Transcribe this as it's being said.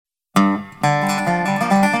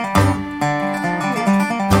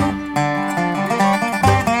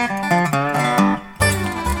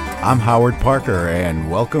I'm Howard Parker, and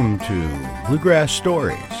welcome to Bluegrass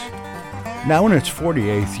Stories. Now in its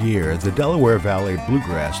 48th year, the Delaware Valley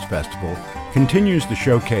Bluegrass Festival continues to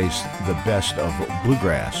showcase the best of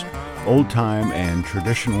bluegrass, old-time and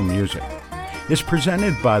traditional music. It's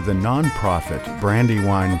presented by the nonprofit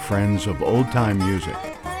Brandywine Friends of Old-Time Music.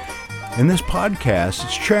 In this podcast,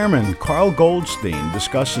 its chairman, Carl Goldstein,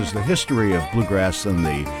 discusses the history of bluegrass in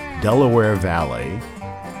the Delaware Valley,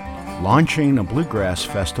 launching a bluegrass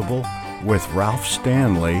festival with Ralph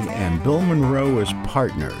Stanley and Bill Monroe as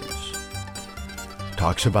partners.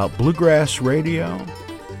 Talks about bluegrass radio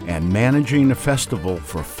and managing a festival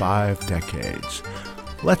for 5 decades.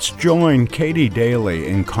 Let's join Katie Daly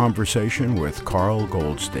in conversation with Carl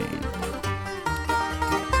Goldstein.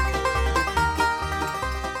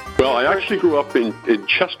 Well, I actually grew up in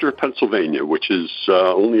Chester, Pennsylvania, which is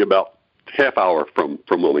only about half hour from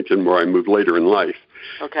Wilmington, where I moved later in life.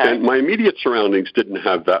 Okay. And my immediate surroundings didn't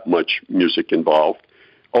have that much music involved.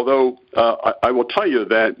 Although I will tell you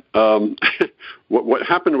that what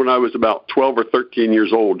happened when I was about 12 or 13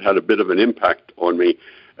 years old had a bit of an impact on me.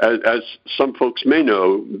 As some folks may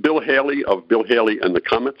know, Bill Haley of Bill Haley and the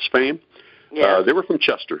Comets fame, they were from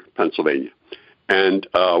Chester, Pennsylvania. And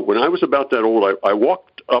when I was about that old, I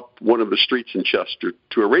walked up one of the streets in Chester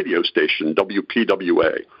to a radio station,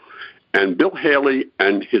 WPWA. And Bill Haley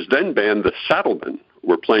and his then band, the Saddlemen,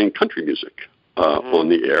 were playing country music on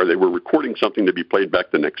the air. They were recording something to be played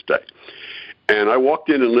back the next day. And I walked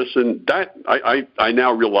in and listened. That I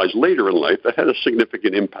now realize later in life that had a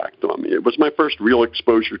significant impact on me. It was my first real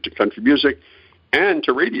exposure to country music and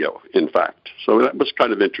to radio, in fact. So that was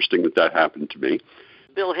kind of interesting that happened to me.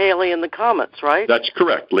 Bill Haley and the Comets, right? That's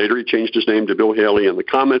correct. Later he changed his name to Bill Haley and the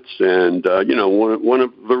Comets, and one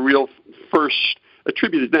of the real first,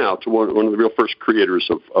 attributed now to one of the real first creators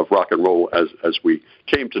of rock and roll as we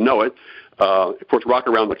came to know it. Of course, Rock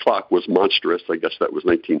Around the Clock was monstrous. I guess that was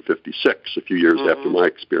 1956, a few years after my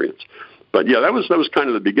experience. But yeah, that was kind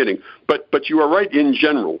of the beginning. But you are right in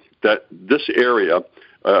general that this area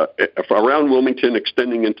around Wilmington,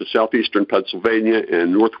 extending into southeastern Pennsylvania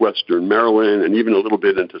and northwestern Maryland, and even a little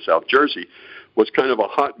bit into South Jersey, was kind of a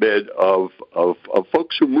hotbed of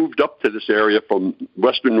folks who moved up to this area from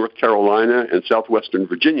western North Carolina and southwestern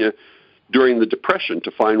Virginia during the Depression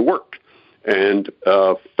to find work. And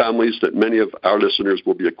families that many of our listeners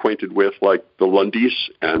will be acquainted with, like the Lundys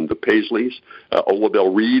and the Paisleys, Ola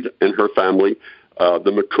Belle Reed and her family,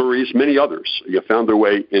 the McCurries, many others, found their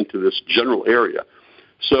way into this general area.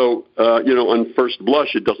 So, on first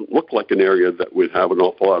blush, it doesn't look like an area that would have an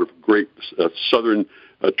awful lot of great southern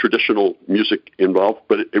traditional music involved,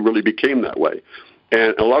 but it really became that way.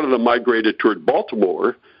 And a lot of them migrated toward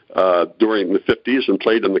Baltimore during the 50s and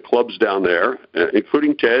played in the clubs down there,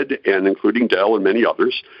 including Ted and including Del and many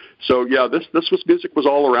others. So, yeah, this music was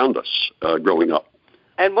all around us growing up.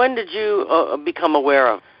 And when did you become aware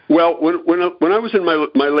of? Well, when I was in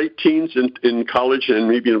my late teens in college and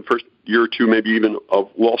maybe in the first year or two, maybe even of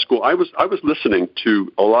law school, I was listening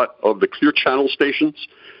to a lot of the Clear Channel stations,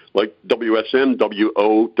 like WSM,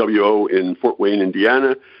 WO in Fort Wayne,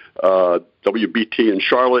 Indiana, WBT in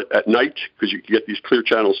Charlotte at night, because you could get these Clear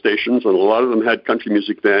Channel stations, and a lot of them had country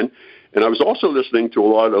music then. And I was also listening to a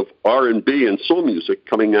lot of R&B and soul music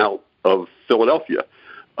coming out of Philadelphia.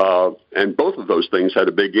 And both of those things had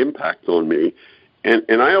a big impact on me.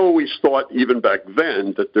 And I always thought, even back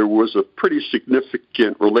then, that there was a pretty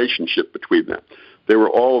significant relationship between them. They were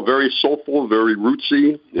all very soulful, very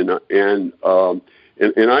rootsy, and I,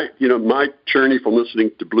 my journey from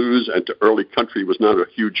listening to blues and to early country was not a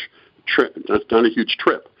huge trip. That's not a huge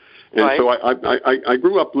trip. And right. So I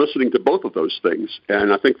grew up listening to both of those things,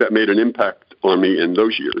 and I think that made an impact on me in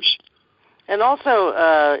those years. And also,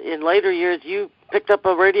 in later years, you picked up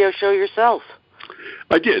a radio show yourself.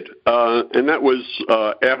 I did, and that was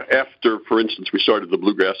after, for instance, we started the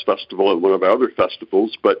Bluegrass Festival and one of our other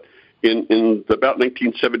festivals. But in about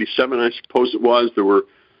 1977, I suppose it was, there were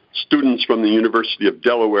students from the University of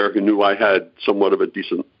Delaware who knew I had somewhat of a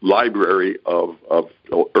decent library of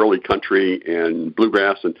early country and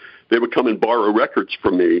bluegrass, and they would come and borrow records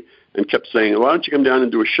from me and kept saying, why don't you come down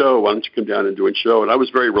and do a show? Why don't you come down and do a show? And I was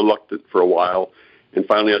very reluctant for a while. And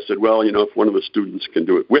finally I said, well, if one of the students can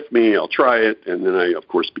do it with me, I'll try it. And then I, of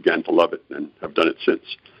course, began to love it and have done it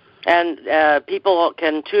since. And people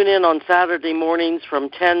can tune in on Saturday mornings from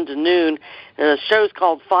 10 to noon. The show's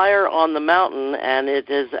called Fire on the Mountain, and it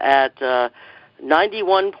is at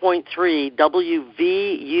 91.3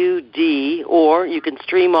 WVUD, or you can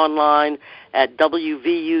stream online at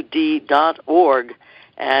WVUD.org.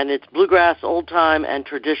 And it's bluegrass, old-time, and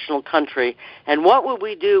traditional country. And what would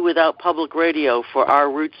we do without public radio for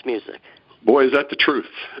our roots music? Boy, is that the truth,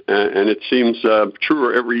 and it seems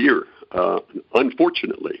truer every year.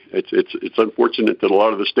 Unfortunately, it's unfortunate that a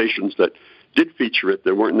lot of the stations that did feature it,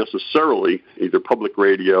 that weren't necessarily either public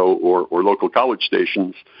radio or local college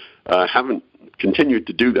stations, haven't continued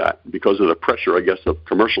to do that because of the pressure, I guess, of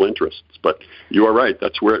commercial interests. But you are right;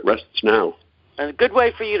 that's where it rests now. And a good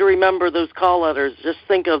way for you to remember those call letters, just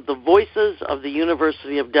think of the Voices of the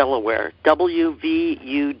University of Delaware,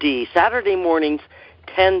 WVUD, Saturday mornings,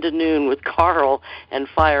 10 to noon with Carl and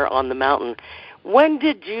Fire on the Mountain. When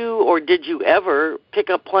did you ever pick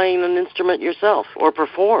up playing an instrument yourself or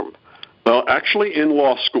perform? Well, actually in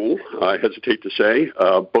law school, I hesitate to say,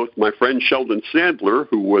 both my friend Sheldon Sandler,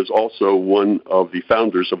 who was also one of the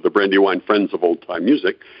founders of the Brandywine Friends of Old Time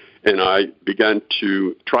Music, and I began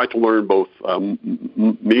to try to learn both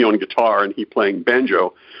me on guitar and he playing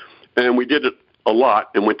banjo. And we did it a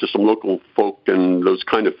lot and went to some local folk and those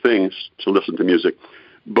kind of things to listen to music.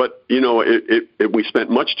 But, you know, we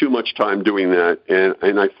spent much too much time doing that.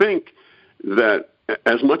 And I think that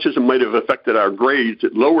as much as it might have affected our grades,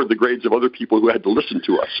 it lowered the grades of other people who had to listen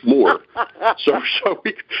to us more. so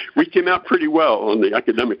we came out pretty well on the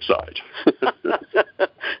academic side.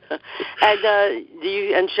 And do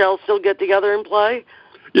you and Shell still get together and play?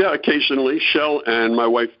 Yeah, occasionally. Shell and my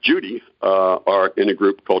wife Judy are in a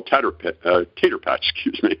group called Tater Patch,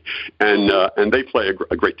 and they play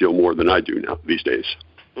a great deal more than I do now these days.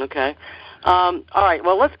 Okay. All right.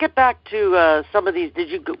 Well, let's get back to some of these.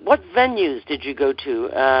 What venues did you go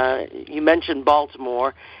to? You mentioned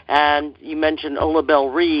Baltimore, and you mentioned Ola Belle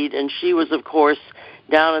Reed, and she was, of course,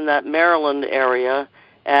 down in that Maryland area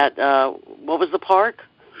at what was the park?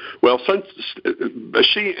 Well,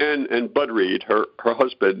 she and Bud Reed, her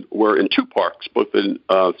husband, were in two parks, both in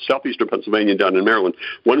southeastern Pennsylvania and down in Maryland.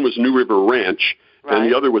 One was New River Ranch, right,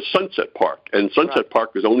 and the other was Sunset Park. And Sunset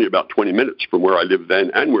Park was only about 20 minutes from where I lived then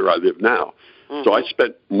and where I live now. Mm-hmm. So I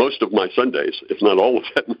spent most of my Sundays, if not all of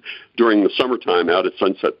them, during the summertime out at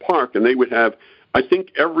Sunset Park. And they would have, I think,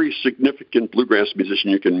 every significant bluegrass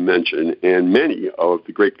musician you can mention, and many of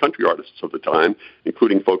the great country artists of the time,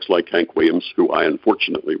 including folks like Hank Williams, who I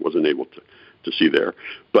unfortunately wasn't able to see there.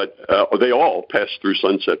 But they all passed through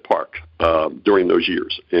Sunset Park during those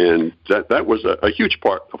years. And that was a huge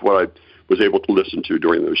part of what I was able to listen to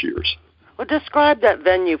during those years. Well, describe that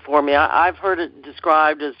venue for me. I've heard it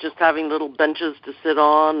described as just having little benches to sit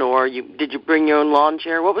on, or did you bring your own lawn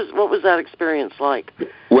chair? What was that experience like?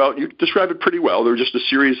 Well, you described it pretty well. There were just a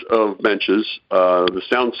series of benches. The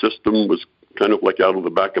sound system was kind of like out of the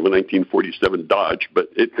back of a 1947 Dodge, but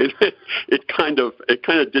it kind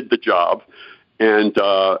of did the job, and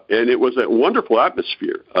it was a wonderful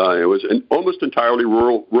atmosphere. It was almost entirely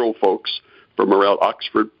rural folks from around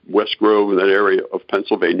Oxford, West Grove, and that area of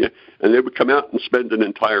Pennsylvania, and they would come out and spend an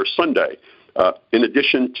entire Sunday. In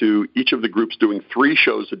addition to each of the groups doing 3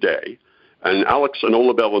 shows a day, and Alex and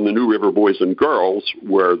Ola Belle and the New River Boys and Girls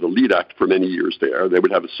were the lead act for many years there. They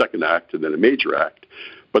would have a second act and then a major act.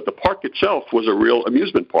 But the park itself was a real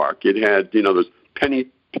amusement park. It had, those penny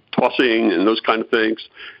tossing and those kind of things,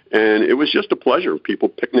 and it was just a pleasure. People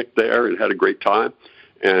picnicked there and had a great time,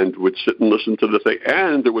 and would sit and listen to the thing.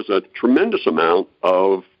 And there was a tremendous amount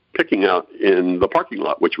of picking out in the parking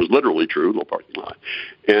lot, which was literally true, the parking lot.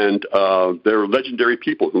 And there were legendary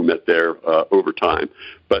people who met there over time.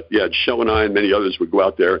 But, yeah, Shell and I and many others would go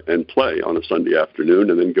out there and play on a Sunday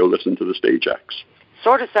afternoon and then go listen to the stage acts.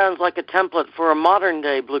 Sort of sounds like a template for a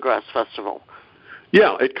modern-day bluegrass festival.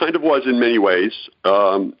 Yeah, it kind of was in many ways.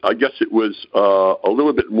 I guess it was a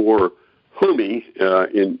little bit more homey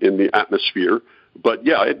in the atmosphere. But,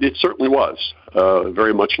 yeah, it certainly was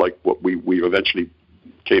very much like what we eventually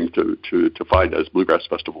came to find as bluegrass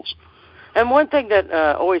festivals. And one thing that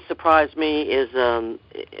always surprised me is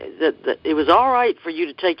that it was all right for you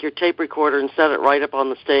to take your tape recorder and set it right up on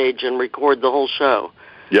the stage and record the whole show.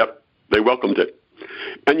 Yep, they welcomed it.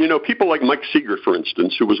 And, people like Mike Seeger, for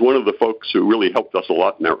instance, who was one of the folks who really helped us a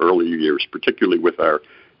lot in our early years, particularly with the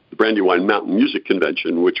Brandywine Mountain Music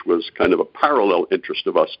Convention, which was kind of a parallel interest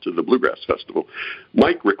of us to the Bluegrass Festival.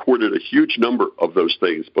 Mike recorded a huge number of those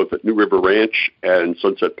things, both at New River Ranch and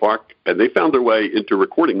Sunset Park, and they found their way into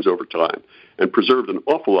recordings over time and preserved an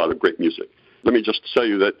awful lot of great music. Let me just tell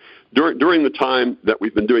you that during the time that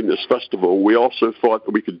we've been doing this festival, we also thought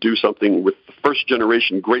that we could do something with the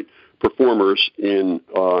first-generation great performers in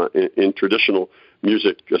traditional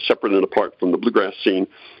music, separate and apart from the bluegrass scene.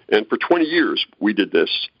 And for 20 years, we did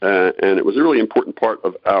this, and it was a really important part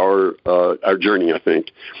of our journey, I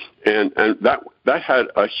think. And that had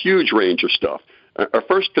a huge range of stuff. Our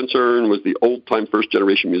first concern was the old-time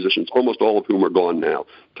first-generation musicians, almost all of whom are gone now.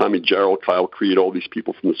 Tommy Jarrell, Kyle Creed, all these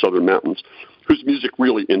people from the Southern Mountains, whose music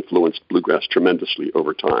really influenced bluegrass tremendously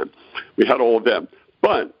over time. We had all of them.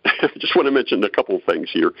 But I just want to mention a couple of things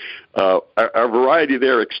here. Our variety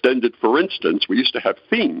there extended. For instance, we used to have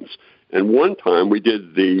themes. And one time we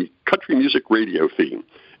did the country music radio theme.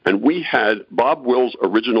 And we had Bob Wills'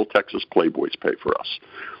 original Texas Playboys play for us.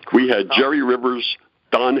 We had Jerry Rivers,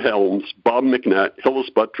 Don Helms, Bob McNett, Hillis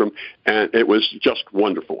Buttram, and it was just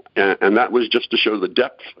wonderful. And that was just to show the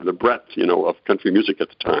depth, the breadth, of country music at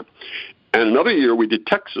the time. And another year we did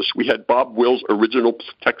Texas. We had Bob Wills' original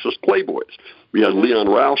Texas Playboys. We had Leon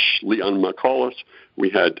Rausch, Leon McCullough. We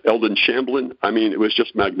had Eldon Shamblin. I mean, it was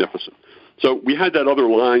just magnificent. So we had that other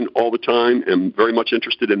line all the time and very much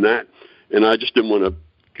interested in that. And I just didn't want to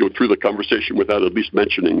go through the conversation without at least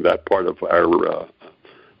mentioning that part of our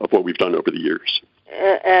of what we've done over the years.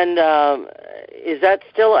 And is that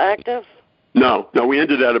still active? No, we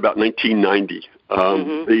ended at about 1990.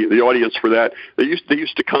 The audience for that, they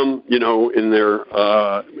used to come, in there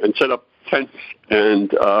and set up tents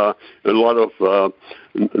and a lot of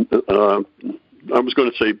I was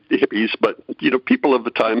going to say hippies, but people of the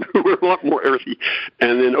time who were a lot more earthy.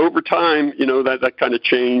 And then over time, that kind of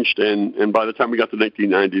changed. And by the time we got to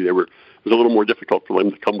 1990, it was a little more difficult for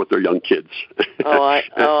them to come with their young kids.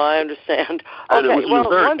 I understand. And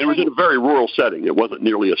it was in a very rural setting. It wasn't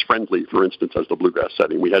nearly as friendly, for instance, as the bluegrass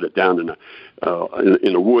setting. We had it down in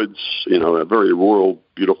the woods, a very rural,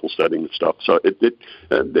 beautiful setting and stuff. So it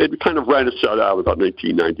kind of ran itself out about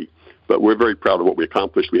 1990. But we're very proud of what we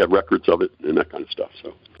accomplished. We have records of it and that kind of stuff.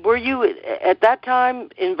 So, were you at that time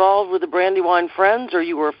involved with the Brandywine Friends, or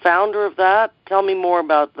you were a founder of that? Tell me more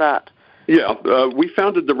about that. Yeah, we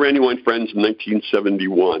founded the Brandywine Friends in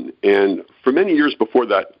 1971, and for many years before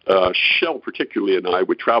that, Shell particularly and I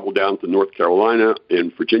would travel down to North Carolina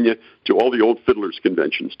and Virginia to all the old fiddlers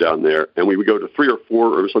conventions down there, and we would go to 3 or 4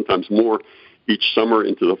 or sometimes more each summer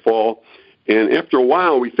into the fall. And after a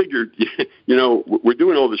while, we figured, we're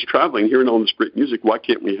doing all this traveling, hearing all this great music, why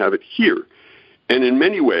can't we have it here? And in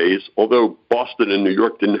many ways, although Boston and New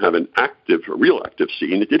York didn't have a real active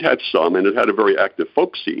scene, it did have some, and it had a very active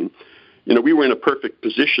folk scene. We were in a perfect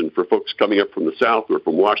position for folks coming up from the South or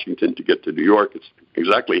from Washington to get to New York. It's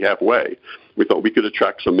exactly halfway. We thought we could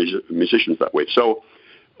attract some musicians that way. So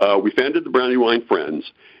we founded the Brandywine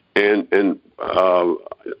Friends, and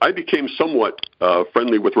I became somewhat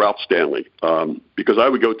friendly with Ralph Stanley because I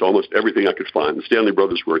would go to almost everything I could find. The Stanley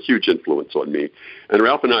brothers were a huge influence on me, and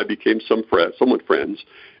Ralph and I became somewhat friends.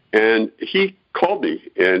 And he called me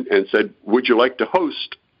and said, "Would you like to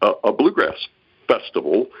host a bluegrass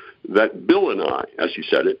festival that Bill and I," as he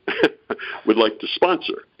said it, "would like to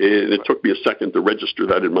sponsor?" And it took me a second to register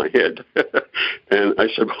that in my head. And I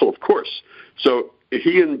said, "Well, of course." So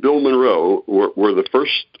he and Bill Monroe were the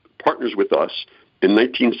first partners with us in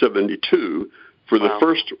 1972 for the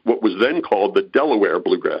first, what was then called the Delaware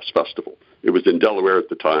Bluegrass Festival. It was in Delaware at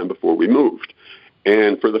the time before we moved.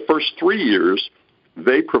 And for the first 3 years,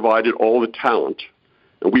 they provided all the talent,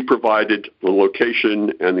 and we provided the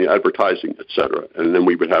location and the advertising, et cetera. And then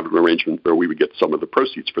we would have an arrangement where we would get some of the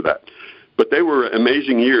proceeds for that. But they were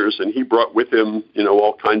amazing years, and he brought with him,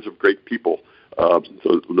 all kinds of great people.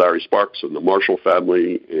 So Larry Sparks and the Marshall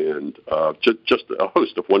family, and just a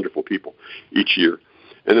host of wonderful people each year.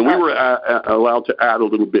 And then we were allowed to add a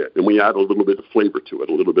little bit, and we added a little bit of flavor to it,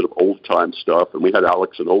 a little bit of old-time stuff. And we had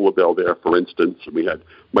Alex and Ola Bell there, for instance, and we had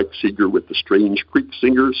Mike Seeger with the Strange Creek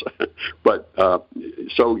Singers. But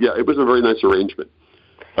it was a very nice arrangement.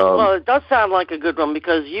 Well, it does sound like a good one,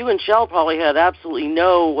 because you and Shell probably had absolutely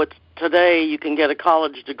what today you can get a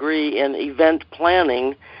college degree in event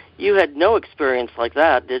planning. You had no experience like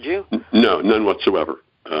that, did you? No, none whatsoever.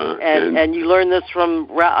 And you learned this from,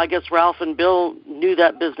 I guess Ralph and Bill knew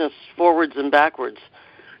that business forwards and backwards.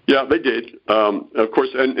 Yeah, they did. Of course,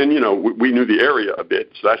 and we knew the area a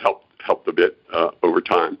bit, so that helped a bit over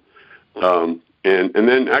time. And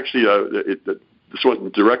then actually, this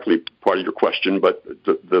wasn't directly part of your question, but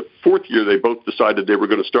the 4th year they both decided they were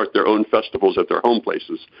going to start their own festivals at their home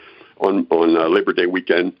places on Labor Day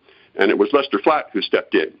weekend. And it was Lester Flatt who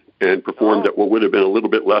stepped in and performed at what would have been a little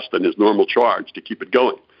bit less than his normal charge to keep it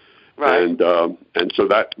going. Right. And so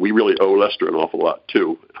that we really owe Lester an awful lot,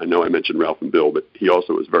 too. I know I mentioned Ralph and Bill, but he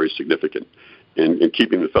also was very significant in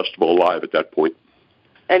keeping the festival alive at that point.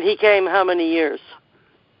 And he came how many years?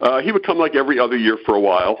 He would come like every other year for a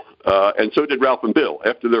while, and so did Ralph and Bill.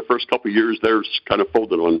 After their first couple of years, theirs kind of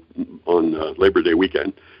folded on Labor Day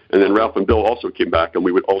weekend. And then Ralph and Bill also came back, and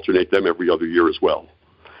we would alternate them every other year as well.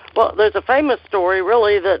 Well, there's a famous story,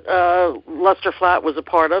 really, that Lester Flatt was a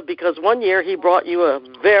part of, because one year he brought you a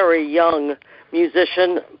very young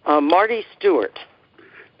musician, Marty Stewart.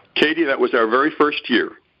 Katie, that was our very first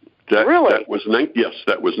year. Really? That was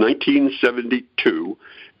 1972,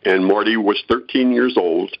 and Marty was 13 years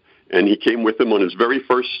old, and he came with him on his very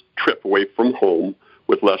first trip away from home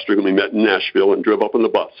with Lester, whom he met in Nashville, and drove up on the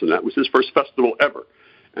bus, and that was his first festival ever.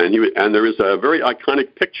 And there is a very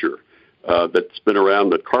iconic picture that's been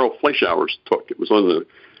around that Carl Fleischauer took. It was on the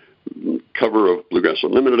cover of Bluegrass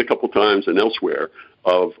Unlimited a couple times and elsewhere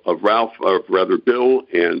of Bill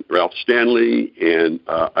and Ralph Stanley and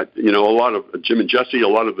a lot of Jim and Jesse, a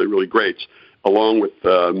lot of the really greats, along with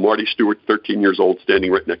Marty Stewart, 13 years old,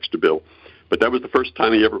 standing right next to Bill. But that was the first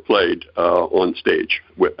time he ever played on stage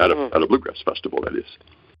at a bluegrass festival. That is.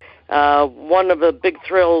 One of the big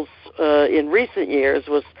thrills in recent years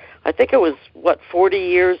was, I think it was 40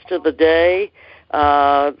 years to the day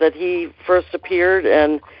that he first appeared,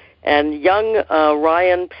 and young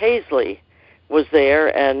Ryan Paisley was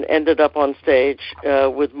there and ended up on stage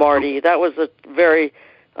with Marty. That was a very,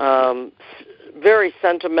 very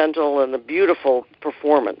sentimental and a beautiful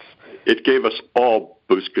performance. It gave us all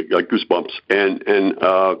goosebumps, and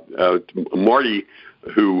Marty,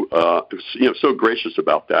 who was so gracious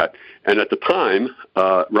about that. And at the time,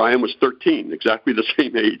 Ryan was 13, exactly the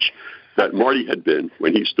same age that Marty had been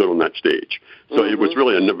when he stood on that stage. So it was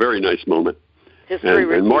really a very nice moment.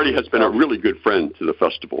 And Marty has been a really good friend to the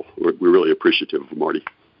festival. We're really appreciative of Marty.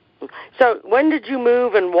 So when did you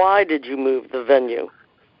move, and why did you move the venue?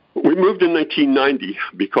 We moved in 1990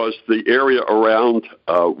 because the area around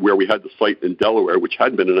where we had the site in Delaware, which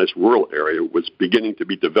had been a nice rural area, was beginning to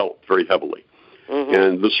be developed very heavily.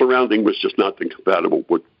 And the surrounding was just not compatible,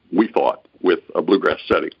 what we thought, with a bluegrass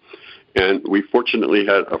setting. And we fortunately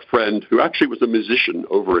had a friend who actually was a musician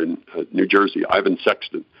over in New Jersey, Ivan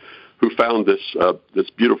Sexton, who found this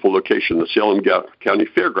beautiful location, the Salem County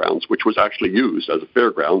Fairgrounds, which was actually used as a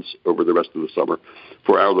fairgrounds over the rest of the summer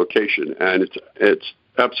for our location. And it's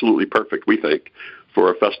absolutely perfect, we think,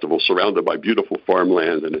 for a festival surrounded by beautiful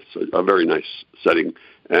farmland, and it's a very nice setting.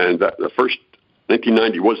 And the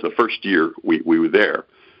 1990 was the first year we were there.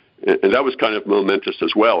 And that was kind of momentous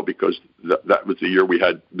as well, because that was the year we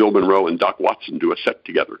had Bill Monroe and Doc Watson do a set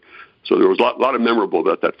together. So there was a lot of memorable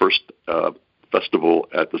about that first festival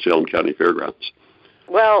at the Salem County Fairgrounds.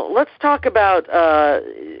 Well, let's talk about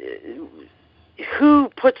who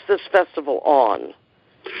puts this festival on.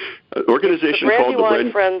 An organization called the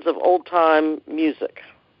Brandywine Friends of Old Time Music.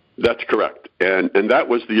 That's correct. And that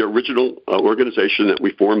was the original organization that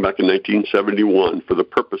we formed back in 1971 for the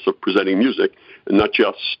purpose of presenting music, and not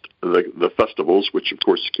just the festivals, which of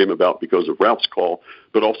course came about because of Ralph's call,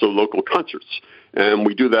 but also local concerts. And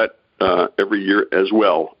we do that every year as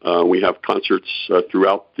well. We have concerts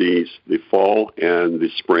throughout the fall and the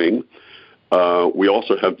spring. We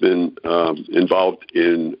also have been involved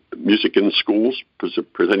in music in schools,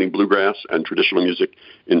 presenting bluegrass and traditional music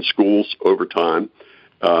in schools over time.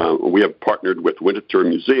 We have partnered with Winterthur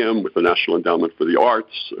Museum, with the National Endowment for the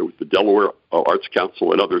Arts, with the Delaware Arts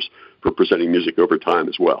Council, and others for presenting music over time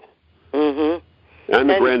as well. And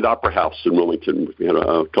the Grand Opera House in Wilmington. We had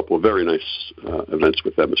a couple of very nice events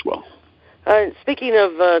with them as well. Speaking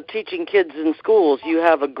of teaching kids in schools, you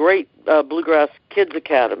have a great Bluegrass Kids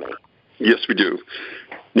Academy. Yes, we do.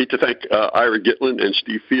 Need to thank Ira Gitlin and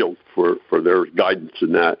Steve Field for their guidance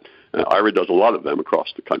in that. Ira does a lot of them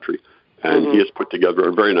across the country, and he has put together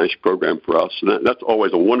a very nice program for us. And that's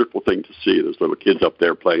always a wonderful thing to see, those little kids up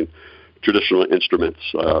there playing traditional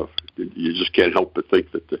instruments. You just can't help but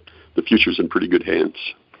think that the future's in pretty good hands.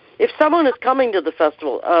 If someone is coming to the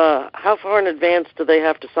festival, how far in advance do they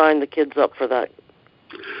have to sign the kids up for that?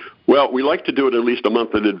 Well, we like to do it at least a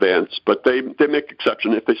month in advance, but they make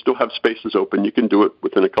exception. If they still have spaces open, you can do it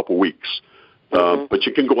within a couple weeks. But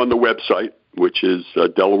you can go on the website, which is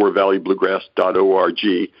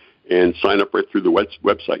DelawareValleyBluegrass.org, and sign up right through the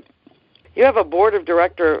website. You have a board of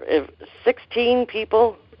directors of 16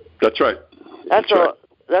 people? That's right. That's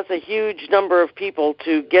a huge number of people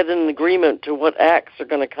to get an agreement to what acts are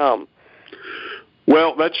going to come.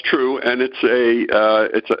 Well, that's true, and it's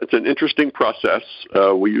an interesting process.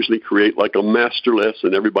 We usually create like a master list,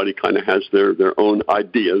 and everybody kind of has their own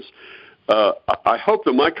ideas. I hope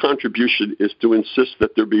that my contribution is to insist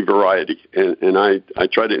that there be variety, and I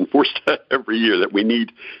try to enforce that every year, that we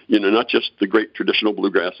need, not just the great traditional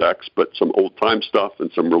bluegrass acts, but some old-time stuff and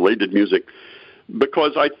some related music,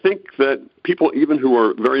 because I think that people, even who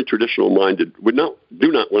are very traditional-minded,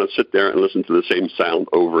 do not want to sit there and listen to the same sound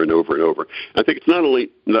over and over and over. I think it's not only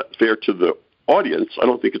not fair to the audience, I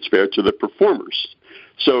don't think it's fair to the performers.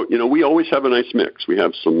 So, we always have a nice mix. We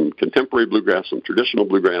have some contemporary bluegrass, some traditional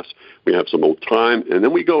bluegrass. We have some old time, and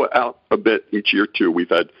then we go out a bit each year, too. We've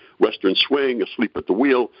had Western Swing, Asleep at the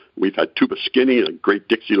Wheel. We've had Tuba Skinny, a great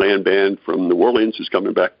Dixieland band from New Orleans who's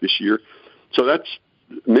coming back this year. So that's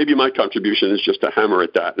maybe my contribution is just to hammer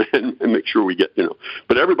at that and make sure we get,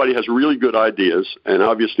 But everybody has really good ideas, and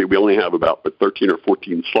obviously we only have about 13 or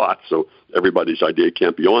 14 slots, so everybody's idea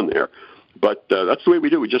can't be on there. But that's the way we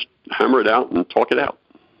do. We just hammer it out and talk it out.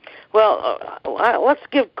 Well, let's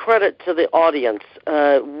give credit to the audience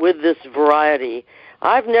with this variety.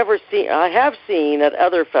 I have seen at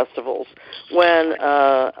other festivals when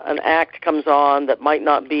an act comes on that might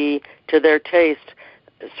not be to their taste,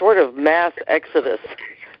 sort of mass exodus.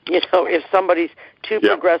 If somebody's too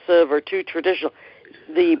progressive or too traditional.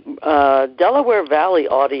 The Delaware Valley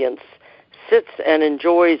audience sits and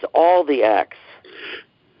enjoys all the acts.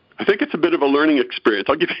 I think it's a bit of a learning experience.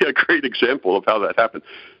 I'll give you a great example of how that happened.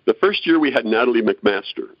 The first year we had Natalie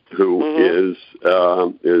McMaster, who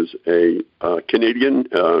is a Canadian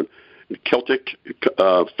Celtic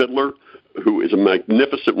fiddler who is a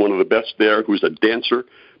magnificent, one of the best there, who's a dancer.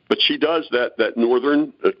 But she does that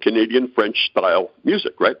northern Canadian French style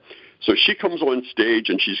music, right? So she comes on stage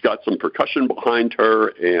and she's got some percussion behind her,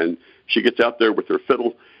 and she gets out there with her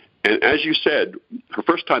fiddle. And as you said, her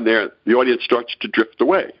first time there, the audience starts to drift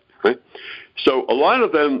away. Right? So a lot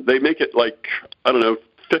of them, they make it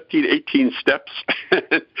 15, 18 steps,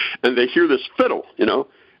 and they hear this fiddle,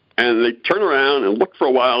 and they turn around and look for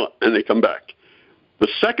a while, and they come back. The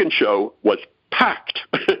second show was packed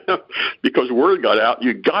because word got out,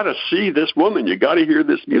 you got to see this woman, you got to hear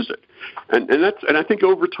this music. And I think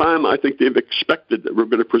over time, I think they've expected that we're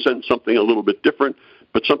going to present something a little bit different,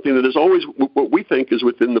 but something that is always what we think is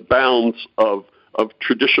within the bounds of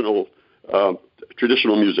traditional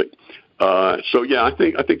music. I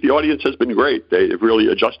think the audience has been great. They've really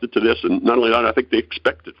adjusted to this, and not only that, I think they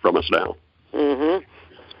expect it from us now. Mm-hmm.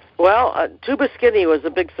 Well, Tuba Skinny was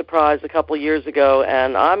a big surprise a couple of years ago,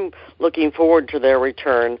 and I'm looking forward to their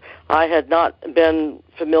return. I had not been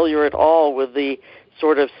familiar at all with the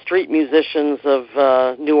sort of street musicians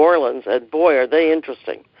of New Orleans, and boy, are they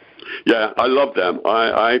interesting. Yeah, I love them.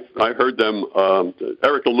 I heard them,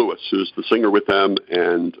 Erica Lewis, who's the singer with them,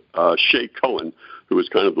 and Shay Cohen, who is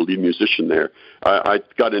kind of the lead musician there. I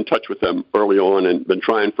got in touch with them early on and been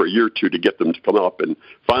trying for a year or two to get them to come up, and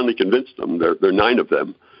finally convinced them. There are 9 of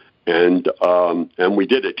them, and we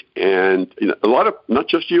did it. And a lot of, not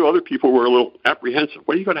just you, other people were a little apprehensive.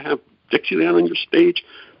 What are you going to have Dixieland on your stage?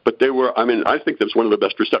 But they were, I think that's one of the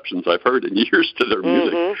best receptions I've heard in years to their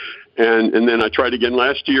music. Mm-hmm. And then I tried again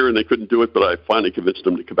last year, and they couldn't do it, but I finally convinced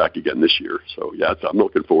them to come back again this year. So, yeah, I'm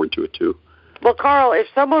looking forward to it, too. Well, Carl, if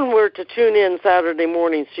someone were to tune in Saturday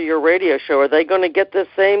mornings to your radio show, are they going to get the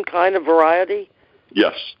same kind of variety?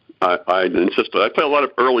 Yes, I insist. I play a lot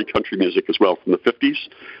of early country music as well from the 50s,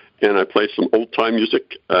 and I play some old-time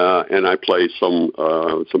music, and I play some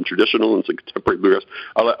traditional and some contemporary bluegrass.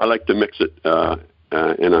 I like to mix it,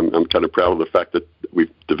 and I'm kind of proud of the fact that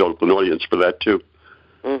we've developed an audience for that, too.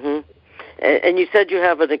 Mm-hmm. And you said you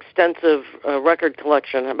have an extensive record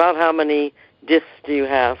collection. About how many discs do you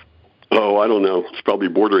have? Oh, I don't know. It's probably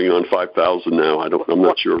bordering on 5,000 now. I'm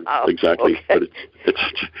not sure exactly, okay. But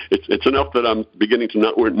it's enough that I'm beginning to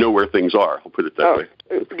not know where things are. I'll put it that way.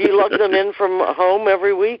 Do you lug them in from home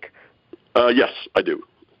every week? Yes, I do.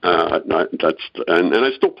 And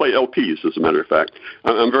I still play LPs, as a matter of fact.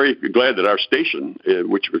 I'm very glad that our station,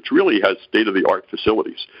 which really has state-of-the-art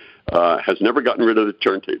facilities, has never gotten rid of the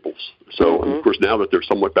turntables. So, of course, now that they're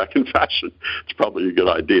somewhat back in fashion, it's probably a good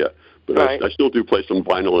idea. But right. I still do play some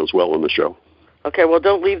vinyl as well on the show. Okay, well,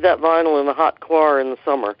 don't leave that vinyl in the hot car in the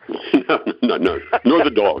summer. No. Nor the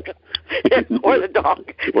dog. Or the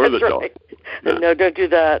dog. Or That's the right. dog. Yeah. No, don't do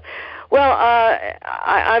that. Well,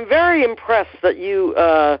 I'm very impressed that you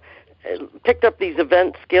picked up these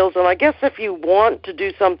event skills, and I guess if you want to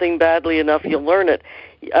do something badly enough, you'll learn it.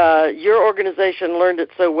 Your organization learned it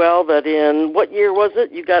so well that in, what year was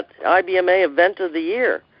it? You got IBMA Event of the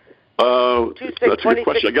Year. That's a good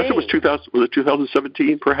question. I guess it was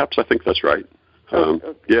 2017, perhaps? I think that's right.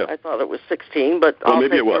 Yeah. I thought it was 16, but I'll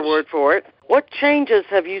take your word for it. What changes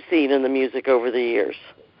have you seen in the music over the years?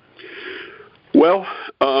 Well,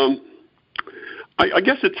 I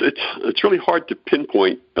guess it's really hard to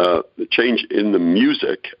pinpoint the change in the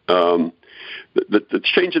music. The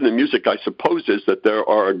change in the music, I suppose, is that there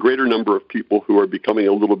are a greater number of people who are becoming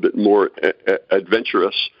a little bit more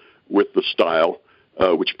adventurous with the style.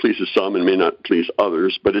 Which pleases some and may not please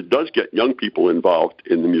others, but it does get young people involved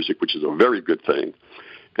in the music, which is a very good thing.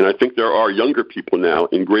 And I think there are younger people now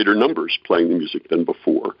in greater numbers playing the music than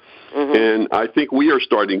before. Mm-hmm. And I think we are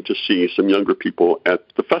starting to see some younger people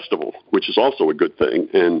at the festival, which is also a good thing,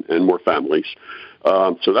 and more families.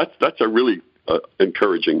 So that's a really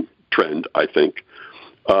encouraging trend, I think.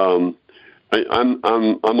 I'm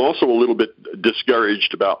also a little bit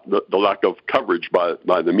discouraged about the lack of coverage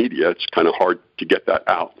by the media. It's kind of hard to get that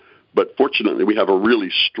out. But fortunately, we have a really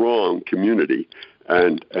strong community,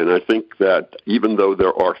 and I think that even though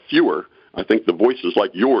there are fewer, I think the voices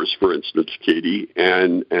like yours, for instance, Katie,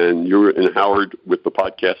 and you're in Howard with the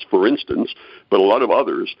podcast, for instance, but a lot of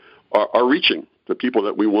others are reaching the people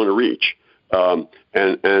that we want to reach. And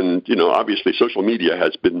obviously social media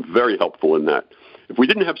has been very helpful in that. If we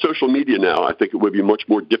didn't have social media now, I think it would be much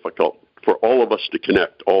more difficult for all of us to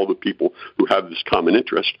connect all the people who have this common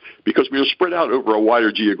interest, because we are spread out over a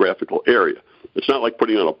wider geographical area. It's not like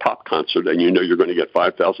putting on a pop concert and you're going to get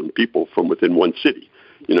 5,000 people from within one city.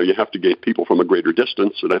 You have to get people from a greater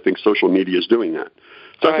distance, and I think social media is doing that.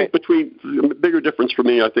 So I think the bigger difference for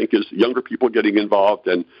me, I think, is younger people getting involved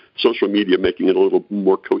and social media making it a little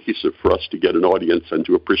more cohesive for us to get an audience and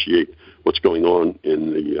to appreciate what's going on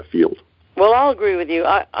in the field. Well, I'll agree with you.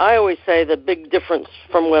 I always say the big difference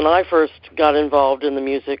from when I first got involved in the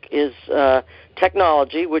music is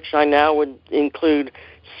technology, which I now would include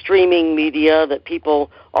streaming media, that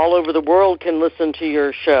people all over the world can listen to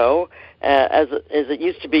your show. As it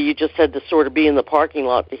used to be, you just had to sort of be in the parking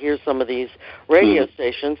lot to hear some of these radio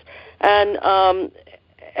stations. And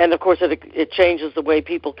of course, it changes the way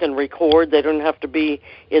people can record. They don't have to be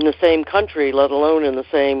in the same country, let alone in the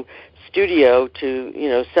same studio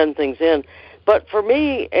to send things in. But for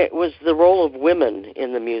me, it was the role of women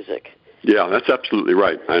in the music. Yeah, that's absolutely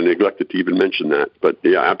right. I neglected to even mention that, but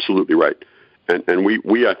yeah, absolutely right. And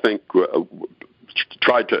we I think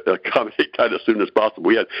tried to accommodate that as soon as possible.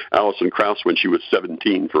 We had Alison Krauss when she was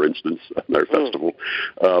 17, for instance, at our festival.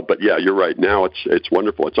 But yeah, you're right. Now it's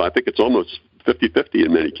wonderful. I think it's almost 50-50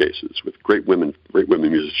 in many cases with great women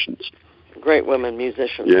musicians. Great women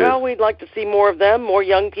musicians. Yeah. Well, we'd like to see more of them, more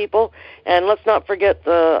young people, and let's not forget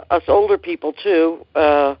us older people too.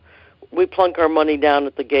 We plunk our money down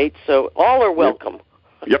at the gates, so all are welcome.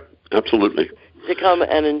 Yep, absolutely. To come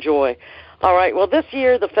and enjoy. All right, well, this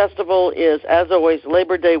year the festival is, as always,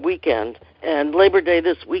 Labor Day weekend, and Labor Day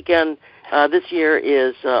this weekend, this year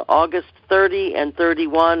is August 30 and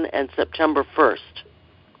 31 and September 1st.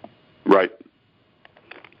 Right.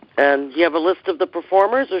 And do you have a list of the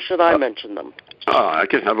performers, or should I mention them? I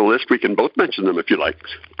can have a list. We can both mention them if you like.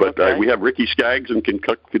 But we have Ricky Skaggs and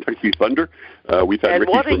Kentucky Thunder. We've had and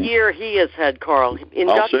Ricky what a year he has had, Carl.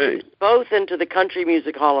 Inducted both into the Country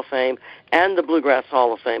Music Hall of Fame and the Bluegrass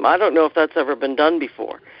Hall of Fame. I don't know if that's ever been done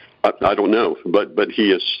before. I don't know, but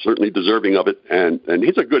he is certainly deserving of it, and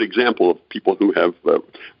he's a good example of people who have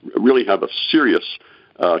really have a serious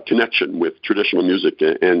connection with traditional music,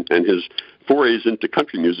 and his forays into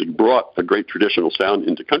country music brought a great traditional sound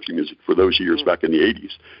into country music for those years back in the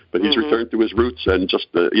 80s. But he's returned to his roots, and just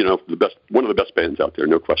the best, one of the best bands out there,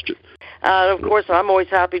 no question. Of course, I'm always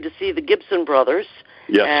happy to see the Gibson Brothers.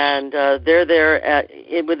 Yes. And they're there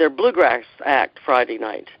with their Bluegrass Act Friday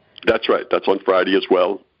night. That's right. That's on Friday as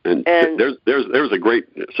well. And there's a great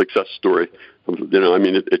success story.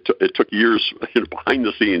 It took years behind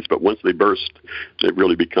the scenes, but once they burst, they've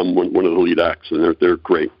really become one of the lead acts, and they're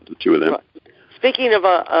great, the two of them. Speaking of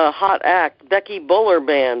a hot act, Becky Buller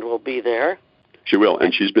Band will be there. She will,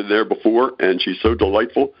 and she's been there before, and she's so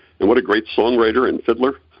delightful, and what a great songwriter and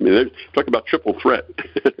fiddler. I mean, talk about triple threat.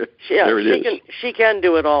 Yeah, there it is. She can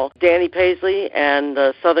do it all. Danny Paisley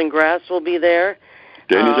and Southern Grass will be there.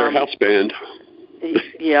 Danny's our house band.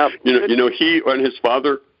 Yeah. He and his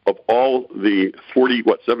father, of all the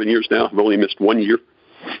 7 years now, have only missed 1 year.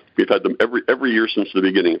 We've had them every year since the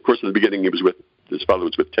beginning. Of course, in the beginning, his father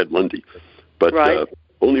was with Ted Lundy. But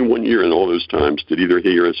only 1 year in all those times did either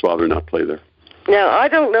he or his father not play there. Now, I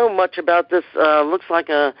don't know much about this. Looks like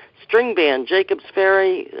a string band, Jacobs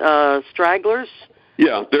Ferry Stragglers.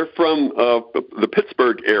 Yeah, they're from the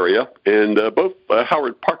Pittsburgh area, and both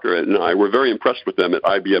Howard Parker and I were very impressed with them at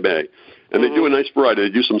IBMA. And they do a nice variety. They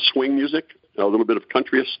do some swing music, a little bit of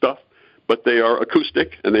country-ish stuff, but they are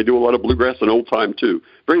acoustic, and they do a lot of bluegrass and old-time, too.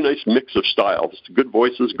 Very nice mix of styles, good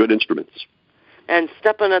voices, good instruments. And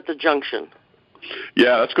Steppin' at the Junction.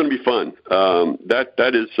 Yeah, that's going to be fun.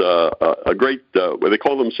 That is a great, they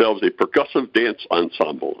call themselves a percussive dance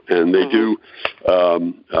ensemble, and they do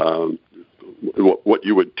what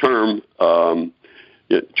you would term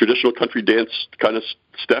traditional country dance kind of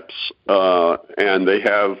steps, and they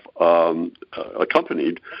have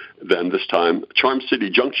accompanied them this time, Charm City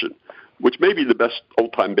Junction, which may be the best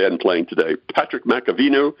old-time band playing today. Patrick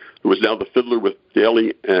Macavino, who is now the fiddler with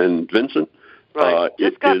Daly and Vincent, Right.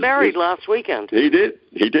 Just got married last weekend. He did.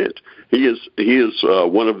 He is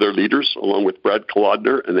one of their leaders, along with Brad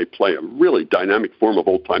Kolodner, and they play a really dynamic form of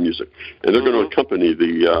old-time music. And they're going to accompany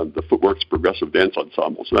the Footworks Progressive Dance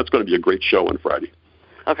Ensemble. So that's going to be a great show on Friday.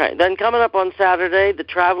 Okay. Then coming up on Saturday, the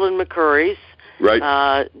Traveling McCurries. Right.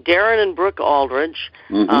 Darren and Brooke Aldridge.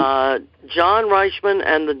 John Reichman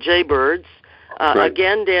and the Jaybirds.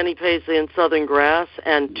 Again, Danny Paisley and Southern Grass,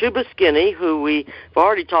 and Tuba Skinny, who we've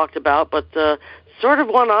already talked about, but sort of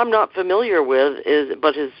one I'm not familiar with,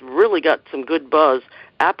 but has really got some good buzz,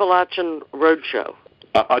 Appalachian Roadshow.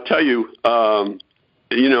 I'll tell you, our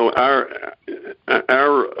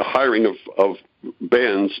hiring of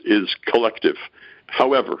bands is collective.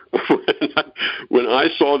 However, when I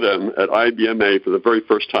saw them at IBMA for the very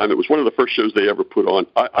first time, it was one of the first shows they ever put on.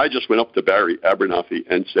 I just went up to Barry Abernathy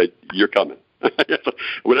and said, "You're coming."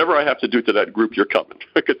 Whatever I have to do to that group, you're coming.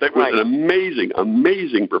 Because that was an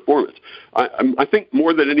amazing performance. I think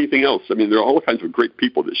more than anything else, I mean, there are all kinds of great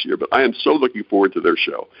people this year, but I am so looking forward to their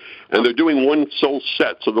show. And they're doing one sole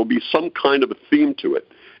set, so there'll be some kind of a theme to it.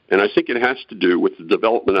 And I think it has to do with the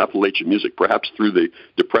development of Appalachian music, perhaps through the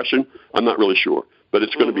Depression. I'm not really sure. But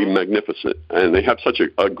it's going to be magnificent. And they have such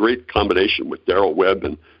a great combination with Darrell Webb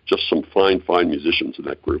and just some fine musicians in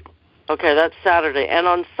that group. Okay, that's Saturday. And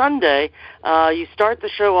on Sunday, you start the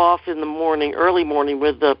show off in the morning, early morning,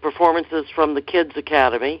 with the performances from the Kids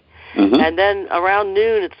Academy. And then around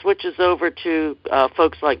noon, it switches over to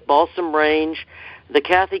folks like Balsam Range, the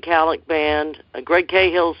Kathy Kallick Band, Greg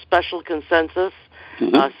Cahill's Special Consensus,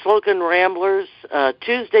 Slocum Ramblers,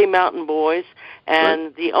 Tuesday Mountain Boys,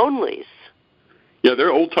 and the Onlys. Yeah,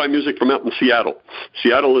 they're old-time music from out in Seattle.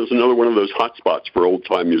 Seattle is another one of those hot spots for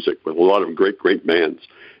old-time music with a lot of great bands.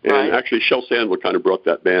 And actually, Shel Sandwood kind of brought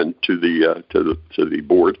that band to the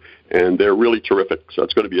board, and they're really terrific. So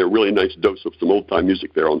it's going to be a really nice dose of some old-time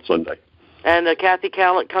music there on Sunday. And Kathy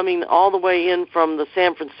Kallick coming all the way in from the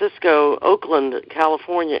San Francisco, Oakland,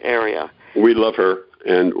 California area. We love her,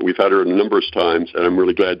 and we've had her a number of times, and I'm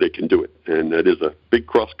really glad they can do it. And that is a big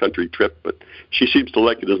cross-country trip, but she seems to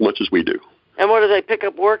like it as much as we do. And what, do they pick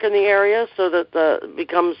up work in the area so that it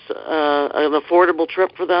becomes an affordable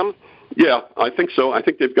trip for them? Yeah, I think so. I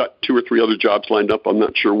think they've got 2 or 3 other jobs lined up. I'm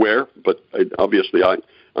not sure where, but obviously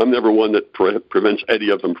I'm never one that prevents any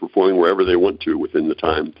of them performing wherever they want to within the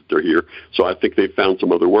time that they're here. So I think they've found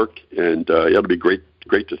some other work, and it'll be great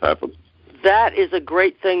to have them. That is a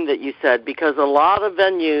great thing that you said, because a lot of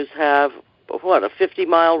venues have, a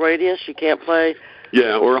 50-mile radius you can't play?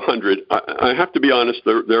 Yeah, or 100. I have to be honest,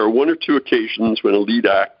 there are 1 or 2 occasions when a lead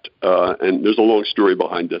act, and there's a long story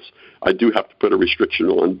behind this, I do have to put a restriction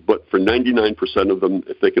on, but for 99% of them,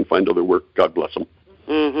 if they can find other work, God bless them.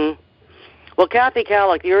 Well, Kathy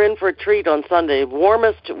Kallick, you're in for a treat on Sunday. One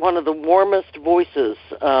of the warmest voices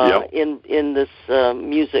in this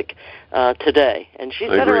music today. And she's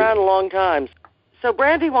been around a long time. So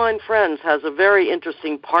Brandywine Friends has a very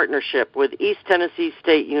interesting partnership with East Tennessee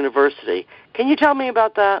State University. Can you tell me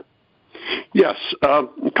about that? Yes. A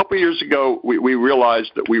couple of years ago, we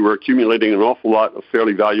realized that we were accumulating an awful lot of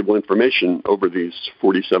fairly valuable information over these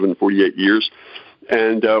 47, 48 years.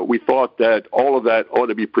 And we thought that all of that ought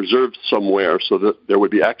to be preserved somewhere so that there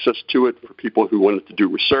would be access to it for people who wanted to do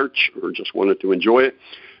research or just wanted to enjoy it.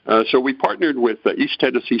 So we partnered with East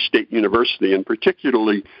Tennessee State University, and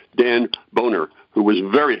particularly Dan Boner, who was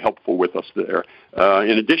very helpful with us there,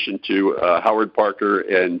 in addition to Howard Parker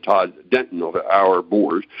and Todd Denton of our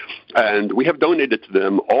board. And we have donated to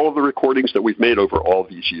them all of the recordings that we've made over all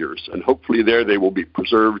these years. And hopefully there they will be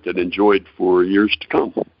preserved and enjoyed for years to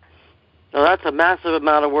come. Now, that's a massive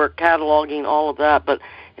amount of work, cataloging all of that. But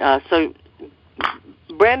so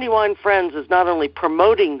Brandywine Friends is not only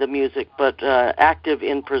promoting the music, but active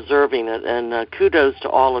in preserving it. And kudos to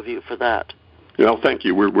all of you for that. Well, thank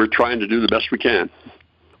you. We're trying to do the best we can.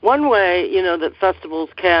 One way, that festivals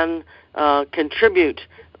can contribute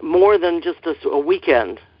more than just a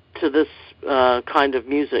weekend to this kind of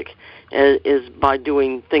music is by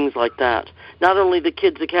doing things like that. Not only the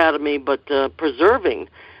Kids Academy, but preserving,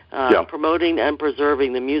 promoting and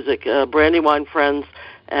preserving the music. Brandywine Friends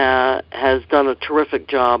has done a terrific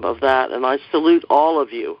job of that, and I salute all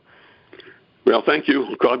of you. Well, thank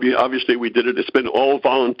you. Obviously, we did it. It's been all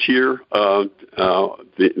volunteer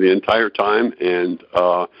the entire time, and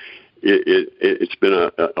it's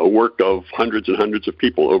been a work of hundreds and hundreds of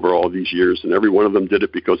people over all these years, and every one of them did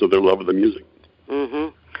it because of their love of the music.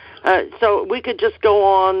 So we could just go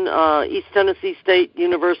on East Tennessee State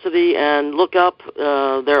University and look up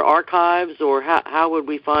their archives, or how would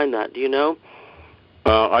we find that? Do you know?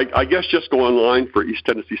 I guess just go online for East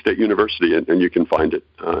Tennessee State University, and you can find it.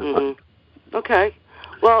 Okay.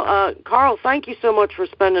 Well, Carl, thank you so much for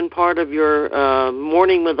spending part of your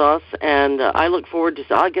morning with us, and I look forward to,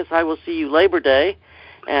 I guess I will see you Labor Day,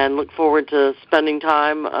 and look forward to spending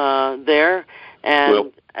time there,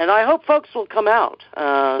 and I hope folks will come out.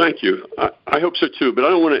 Thank you. I hope so, too, but I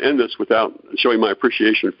don't want to end this without showing my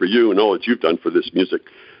appreciation for you and all that you've done for this music.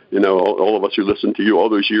 You know, all of us who listened to you all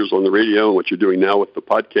those years on the radio and what you're doing now with the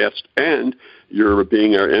podcast, and you're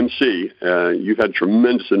being our MC. You've had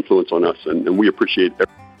tremendous influence on us, and we appreciate it.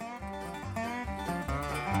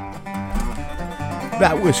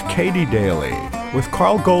 That was Katie Daly with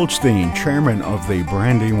Carl Goldstein, chairman of the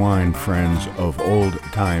Brandywine Friends of Old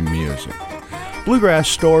Time Music. Bluegrass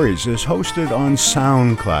Stories is hosted on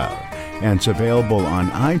SoundCloud, and it's available on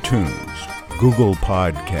iTunes, Google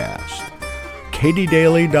Podcast,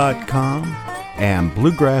 katiedaly.com, and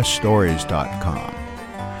bluegrassstories.com.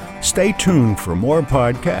 Stay tuned for more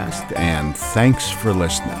podcasts, and thanks for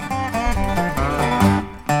listening.